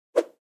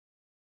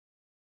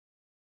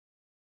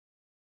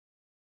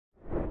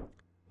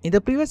In the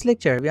previous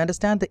lecture, we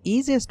understand the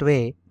easiest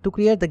way to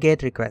create the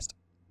GET request.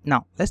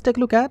 Now, let's take a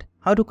look at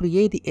how to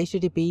create the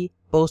HTTP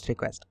POST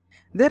request.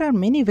 There are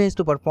many ways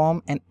to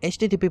perform an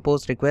HTTP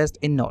POST request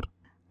in Node.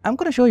 I'm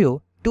going to show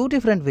you two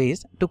different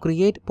ways to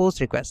create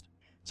POST request.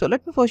 So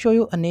let me first show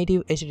you a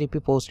native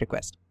HTTP POST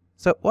request.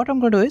 So what I'm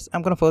going to do is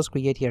I'm going to first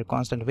create here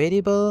constant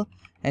variable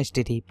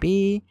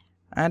HTTP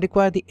and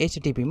require the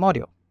HTTP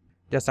module.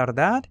 Just after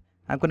that,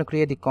 I'm going to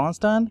create the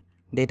constant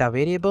data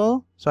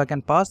variable so I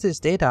can pass this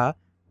data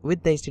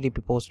with the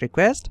HTTP POST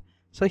request.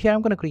 So here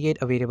I'm going to create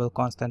a variable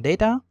constant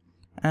data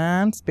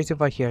and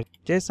specify here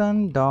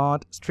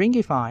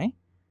Json.Stringify,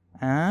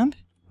 and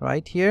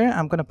right here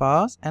I'm going to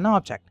pass an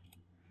object.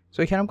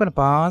 So here I'm going to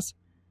pass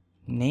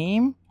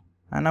name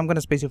and I'm going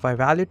to specify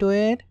value to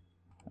it,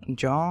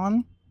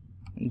 John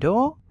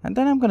Doe, and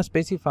then I'm going to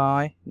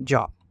specify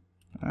job,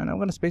 and I'm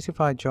going to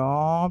specify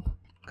job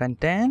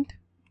content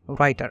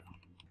writer.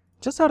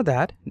 Just for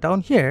that,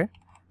 down here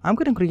I'm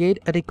going to create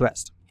a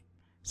request.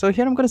 So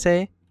here I'm going to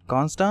say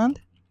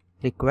constant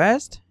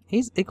request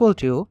is equal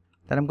to,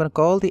 then I'm going to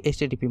call the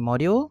HTTP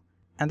module,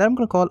 and then I'm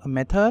going to call a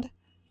method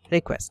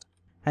request.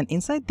 And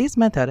inside this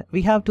method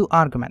we have two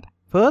arguments.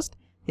 First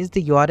is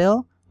the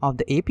URL of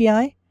the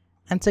API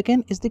and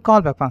second is the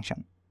callback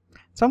function.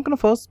 So I'm going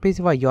to first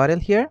specify URL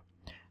here.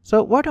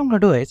 So what I'm going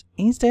to do is,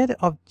 instead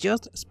of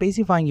just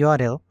specifying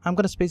URL, I'm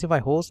going to specify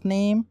host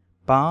name,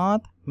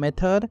 path,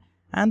 method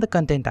and the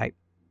content type.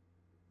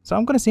 So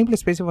I'm going to simply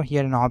specify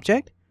here an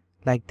object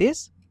like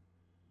this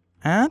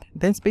and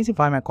then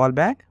specify my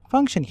callback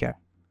function here,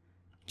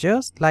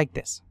 just like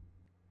this.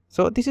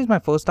 So this is my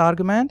first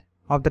argument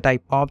of the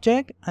type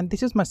object and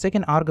this is my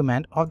second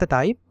argument of the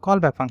type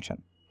callback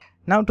function.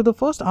 Now to the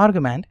first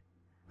argument,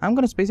 I'm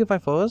going to specify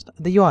first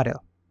the URL.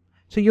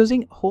 So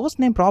using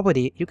hostname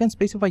property, you can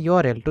specify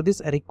URL to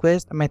this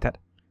request method.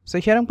 So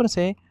here I'm going to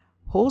say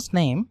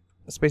hostname,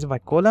 specify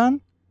colon,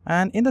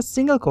 and in the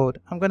single quote,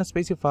 I'm going to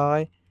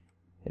specify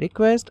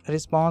request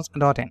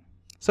response.in.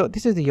 So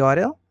this is the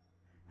URL,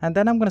 and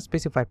then I'm going to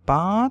specify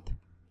path,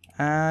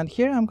 and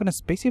here I'm going to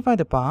specify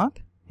the path.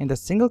 In the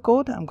single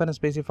quote, I'm going to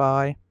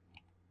specify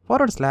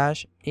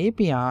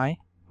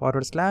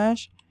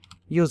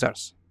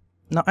 /API/users.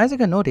 Now as you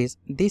can notice,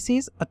 this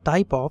is a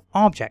type of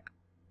object.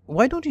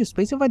 Why don't you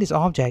specify this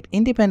object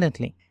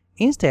independently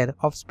instead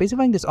of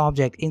specifying this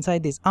object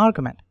inside this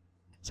argument?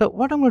 So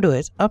what I'm going to do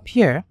is, up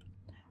here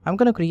I'm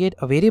going to create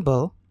a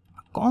variable,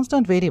 a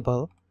constant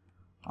variable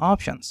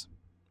options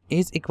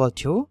is equal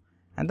to,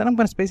 and then I'm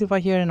going to specify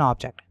here an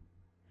object,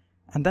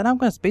 and then I'm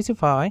going to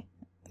specify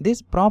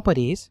these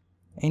properties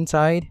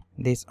inside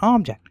this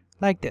object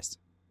like this,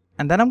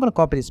 and then I'm going to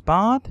copy this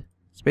path,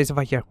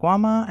 specify here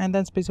comma, and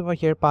then specify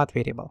here path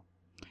variable,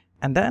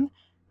 and then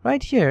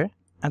right here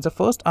as the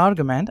first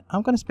argument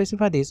I'm going to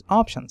specify these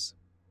options.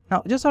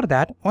 Now just for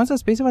that, once I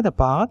specify the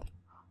path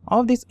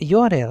of this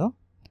URL,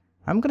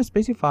 I'm going to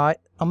specify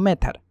a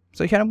method.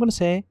 So here I'm going to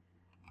say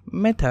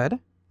method,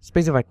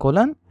 specify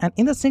colon, and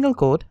in the single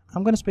quote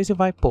I'm going to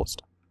specify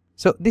post.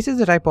 So this is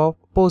the type of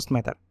post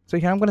method. So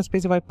here I'm going to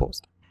specify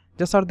post.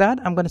 Just for that,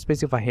 I'm going to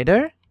specify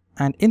header,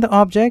 and in the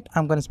object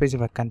I'm going to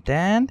specify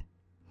content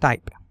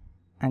type,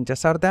 and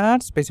just for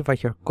that specify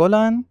here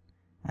colon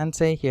and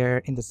say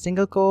here in the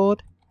single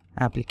quote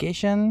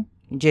application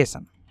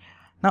JSON.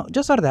 Now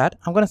just for that,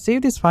 I'm going to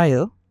save this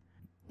file.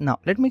 Now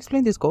let me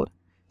explain this code.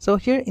 So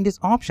here in these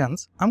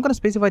options, I'm going to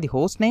specify the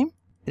host name,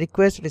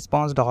 request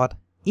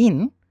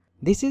response.in.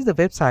 This is the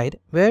website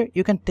where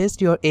you can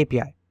test your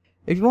API.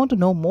 If you want to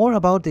know more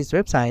about this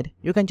website,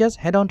 you can just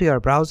head on to your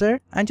browser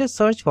and just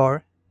search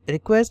for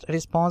request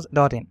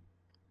response.in.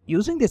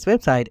 Using this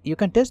website, you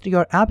can test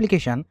your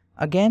application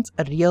against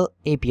a real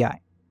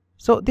API.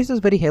 So this is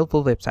very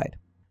helpful website.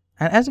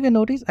 And as you can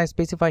notice, I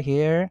specify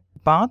here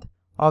path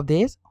of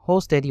this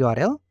hosted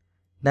URL,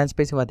 then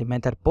specify the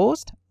method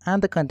post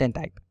and the content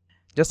type.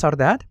 Just for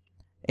that,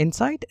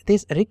 inside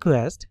this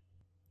request,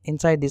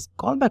 inside this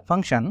callback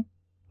function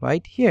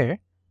right here,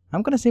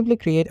 I'm going to simply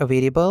create a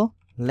variable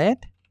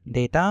let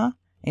data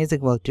is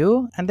equal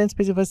to, and then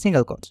specify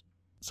single quotes.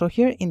 So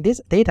here in this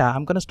data,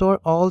 I'm going to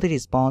store all the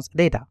response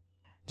data.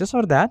 Just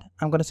for that,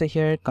 I'm going to say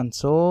here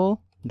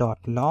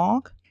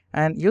console.log,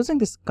 and using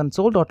this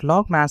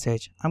console.log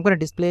message, I'm going to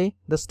display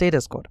the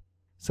status code.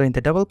 So in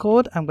the double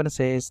quote, I'm going to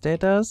say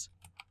status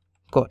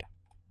code,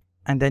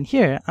 and then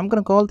here I'm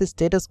going to call the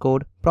status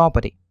code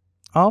property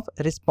of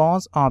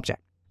response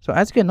object. So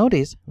as you can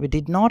notice, we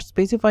did not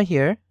specify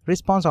here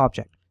response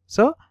object.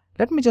 So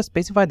let me just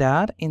specify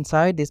that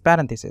inside this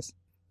parenthesis.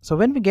 So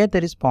when we get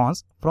the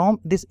response from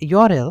this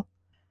URL,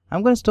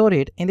 I'm going to store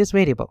it in this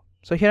variable.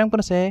 So here I'm going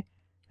to say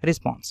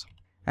response,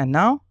 and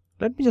now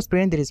let me just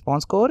print the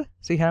response code.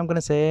 So here I'm going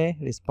to say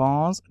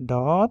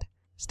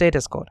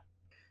response.status code.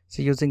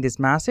 So using this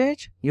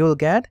message, you will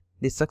get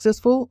the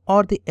successful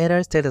or the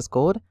error status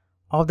code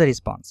of the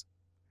response.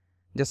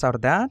 Just out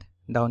of that,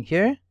 down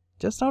here,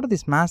 just out of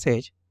this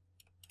message,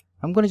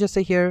 I'm going to just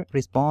say here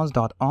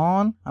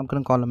response.on. I'm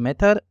going to call a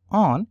method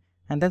on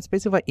and then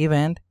specify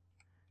event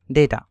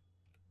data.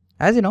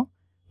 As you know,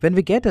 when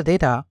we get the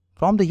data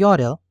from the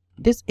URL,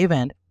 this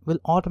event will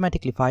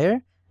automatically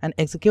fire and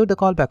execute the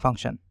callback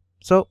function.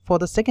 So for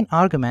the second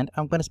argument,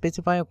 I'm going to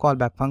specify a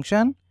callback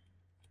function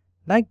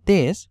like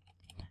this,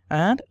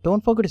 and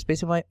don't forget to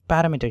specify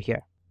parameter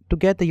here to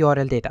get the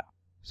URL data.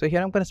 So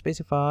here I'm going to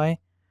specify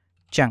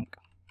chunk,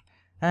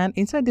 and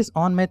inside this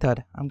on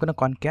method I'm going to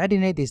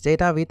concatenate this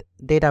data with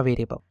data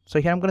variable. So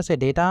here I'm going to say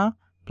data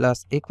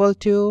plus equal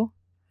to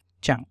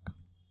chunk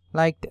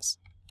like this,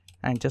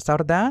 and just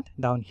out of that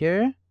down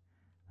here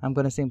I'm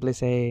going to simply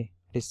say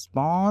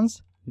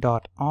response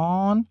dot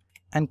on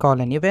and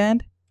call an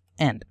event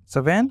end.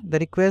 So when the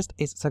request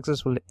is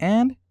successfully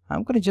end,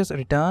 I'm going to just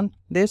return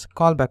this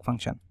callback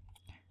function,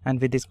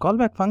 and with this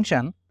callback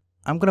function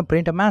I'm going to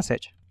print a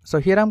message. So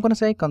here I'm going to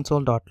say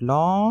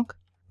console.log,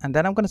 and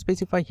then I'm going to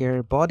specify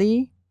here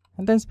body,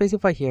 and then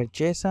specify here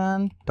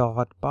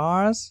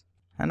json.parse,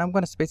 and I'm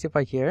going to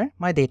specify here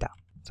my data.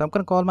 So I'm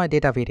going to call my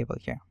data variable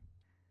here.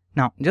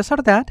 Now just out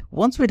of that,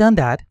 once we done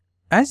that,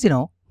 as you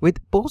know, with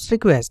post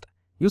request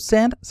you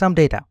send some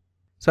data.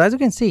 So as you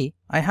can see,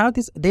 I have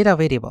this data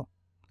variable.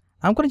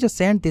 I'm going to just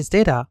send this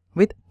data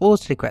with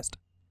post request.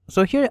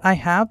 So here I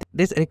have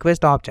this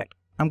request object.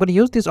 I'm going to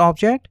use this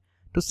object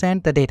to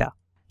send the data.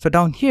 So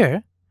down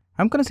here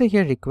I'm going to say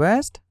here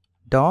request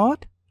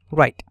dot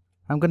write.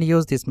 I'm going to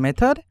use this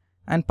method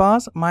and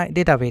pass my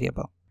data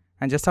variable,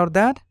 and just out of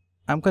that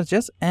I'm going to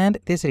just end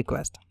this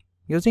request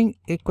using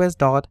request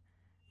dot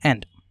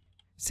end.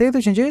 Save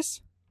the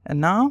changes,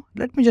 and now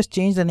let me just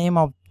change the name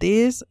of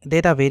this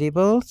data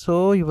variable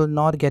so you will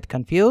not get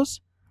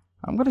confused.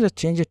 I'm going to just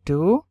change it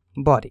to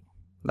body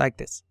like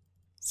this,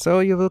 so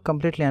you will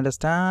completely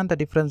understand the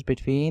difference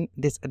between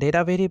this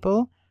data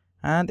variable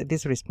and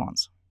this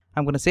response.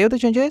 I'm going to save the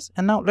changes,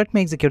 and now let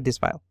me execute this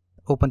file.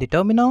 Open the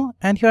terminal,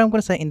 and here I'm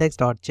going to say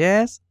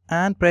index.js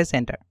and press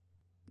enter.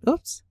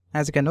 Oops,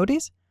 as you can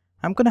notice,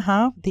 I'm going to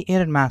have the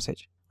error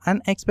message,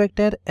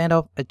 unexpected end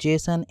of a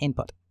JSON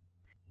input.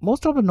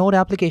 Most of the Node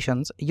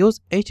applications use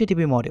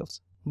HTTP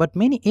modules, but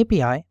many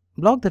API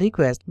block the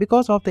request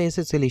because of the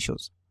SSL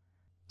issues.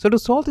 So to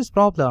solve this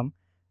problem,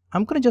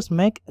 I'm going to just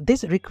make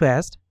this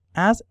request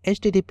as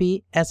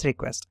HTTPS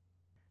request.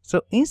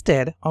 So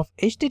instead of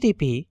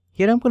HTTP,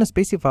 here I'm going to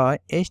specify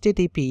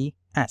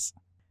HTTPS.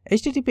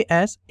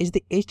 HTTPS is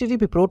the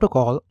HTTP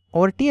protocol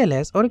over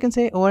TLS, or you can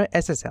say over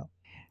SSL.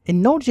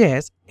 In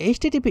Node.js,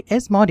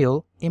 HTTPS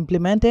module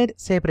implemented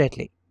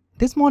separately.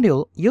 This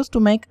module used to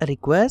make a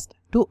request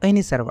to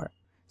any server.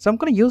 So I'm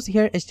going to use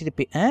here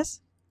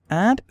HTTPS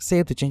and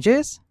save the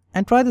changes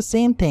and try the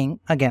same thing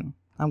again.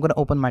 I'm going to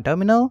open my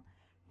terminal,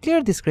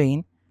 clear the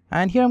screen,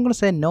 and here I'm going to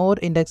say node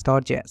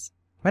index.js.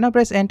 When I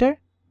press enter,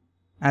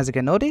 as you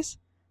can notice,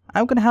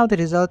 I'm going to have the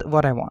result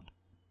what I want.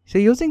 So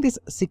using this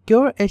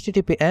secure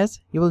HTTPS,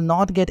 you will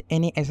not get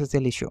any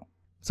SSL issue.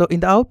 So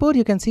in the output,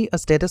 you can see a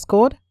status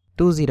code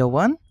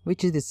 201,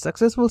 which is the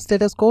successful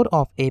status code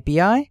of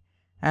API,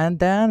 and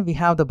then we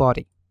have the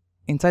body.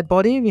 Inside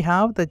body, we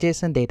have the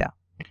JSON data.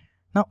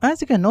 Now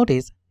as you can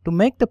notice, to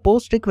make the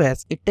post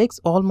request, it takes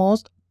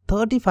almost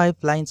 35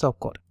 lines of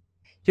code.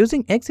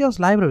 Using Xeos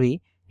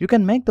library, you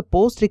can make the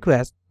post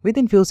request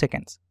within few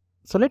seconds.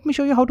 So let me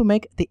show you how to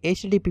make the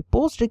HTTP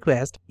post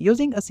request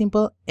using a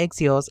simple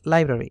Xeos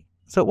library.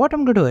 So what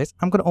I'm going to do is,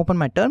 I'm going to open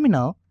my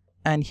terminal,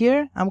 and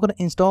here I'm going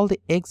to install the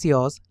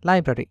Xeos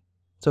library.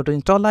 So to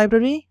install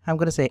library, I'm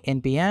going to say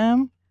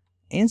npm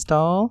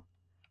install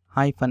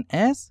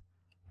 -s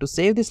to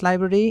save this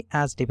library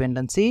as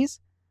dependencies,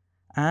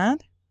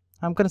 and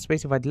I'm going to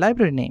specify the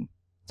library name.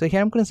 So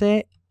here I'm going to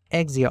say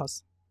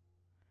Xeos.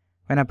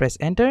 When I press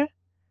enter,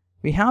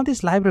 we have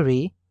this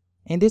library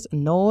in this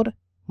node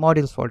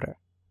modules folder.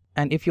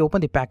 And if you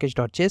open the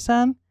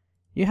package.json,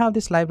 you have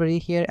this library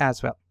here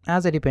as well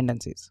as the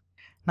dependencies.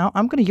 Now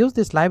I'm going to use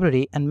this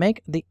library and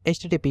make the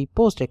HTTP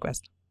post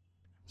request.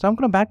 So I'm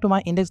going to back to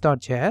my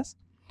index.js,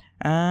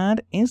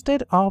 and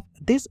instead of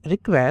this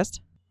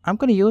request, I'm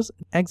going to use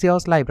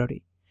Xeos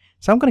library.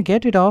 So I'm going to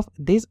get rid of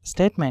this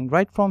statement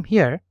right from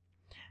here,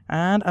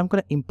 and I'm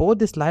going to import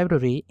this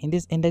library in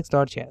this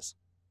index.js.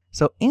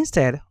 So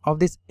instead of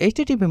this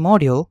HTTP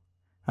module,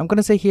 I'm going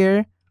to say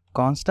here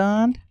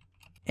constant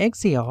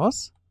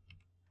Xeos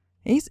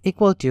is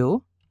equal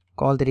to,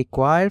 call the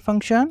require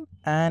function,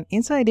 and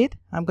inside it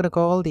I'm going to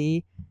call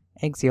the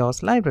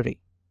Xeos library,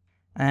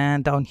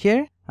 and down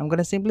here I'm going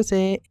to simply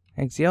say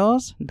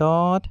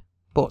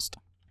Xeos.post.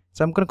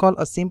 So I'm going to call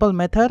a simple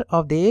method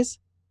of this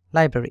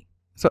library.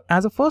 So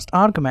as a first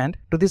argument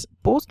to this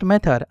post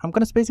method, I'm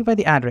going to specify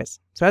the address.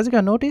 So as you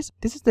can notice,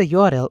 this is the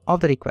URL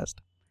of the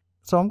request.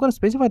 So I'm going to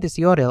specify this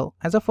URL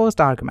as a first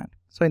argument.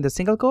 So in the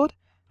single quote,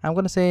 I'm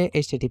going to say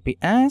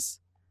https://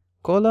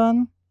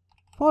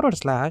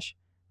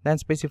 then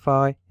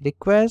specify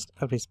request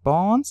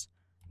response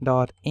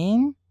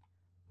 .in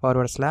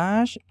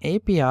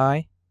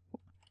 /API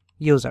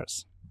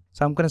users.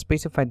 So I'm going to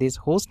specify this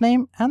host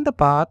name and the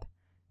path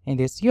in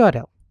this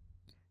URL.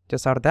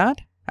 Just out of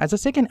that, as a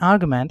second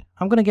argument,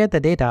 I'm going to get the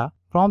data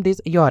from this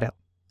URL.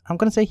 I'm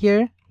going to say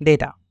here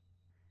data.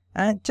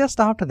 And just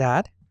after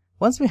that,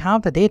 once we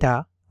have the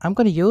data, I'm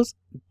going to use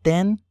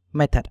then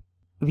method.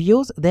 We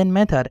use then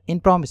method in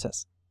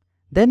promises.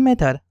 Then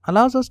method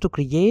allows us to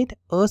create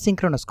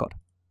asynchronous code.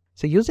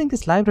 So using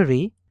this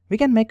library, we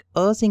can make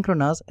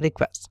asynchronous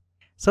requests.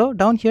 So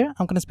down here,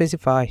 I'm going to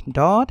specify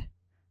dot,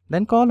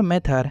 then call a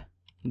method,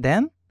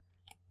 then,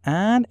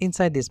 and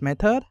inside this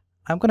method,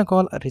 I'm going to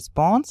call a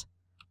response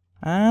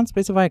and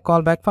specify a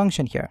callback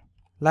function here,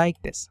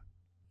 like this.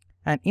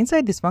 And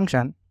inside this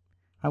function,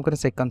 I'm going to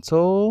say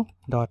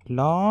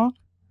console.log,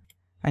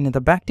 and in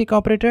the backtick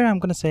operator, I'm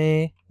going to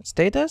say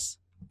status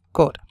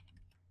code.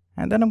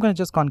 And then I'm going to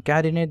just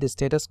concatenate the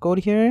status code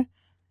here.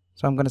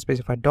 So I'm going to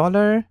specify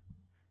dollar,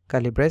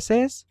 curly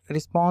braces,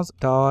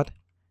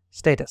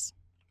 response.status.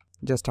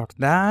 Just after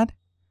that,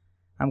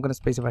 I'm going to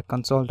specify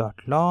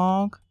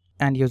console.log,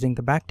 and using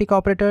the backtick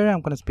operator,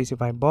 I'm going to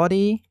specify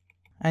body,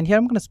 and here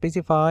I'm going to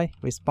specify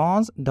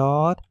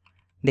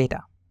response.data.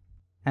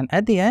 And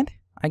at the end,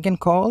 I can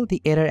call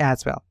the error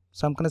as well.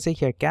 So I'm going to say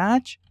here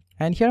catch,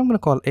 and here I'm going to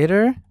call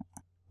error,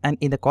 and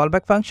in the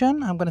callback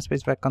function, I'm going to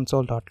specify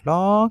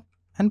console.log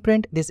and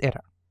print this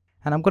error.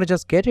 And I'm going to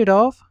just get rid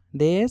of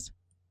this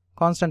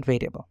constant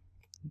variable,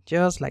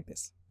 just like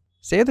this.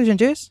 Save the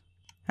changes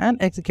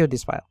and execute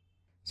this file.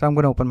 So I'm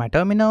going to open my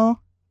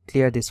terminal,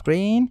 clear the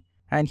screen,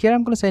 and here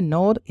I'm going to say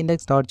node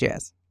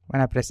index.js.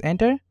 When I press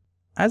enter,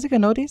 as you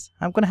can notice,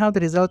 I'm going to have the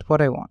result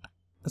what I want.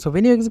 So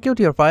when you execute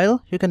your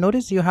file, you can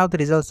notice you have the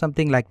result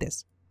something like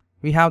this.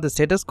 We have the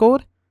status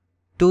code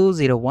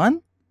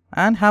 201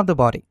 and have the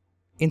body.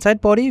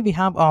 Inside body, we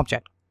have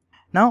object.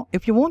 Now,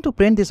 if you want to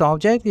print this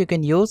object, you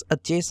can use a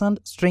Json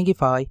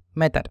Stringify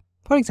method.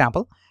 For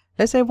example,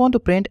 let's say I want to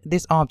print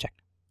this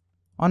object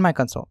on my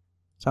console.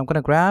 So I'm going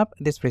to grab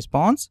this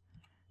response,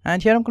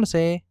 and here I'm going to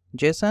say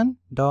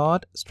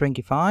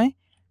json.stringify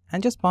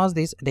and just pass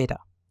this data.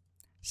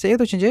 Save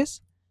the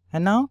changes,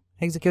 and now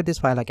execute this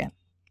file again.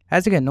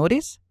 As you can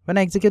notice, when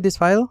I execute this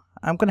file,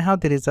 I'm going to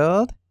have the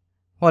result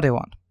what I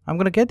want. I'm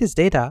going to get this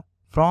data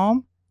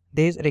from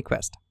this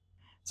request.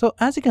 So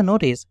as you can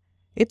notice,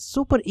 it's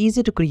super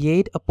easy to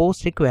create a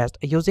post request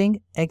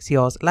using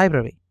Xeos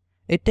library.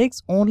 It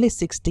takes only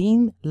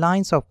 16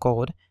 lines of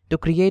code to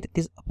create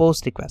this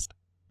post request.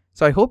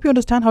 So I hope you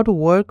understand how to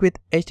work with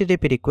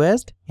HTTP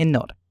request in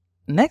Node.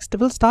 Next,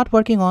 we'll start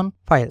working on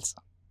files.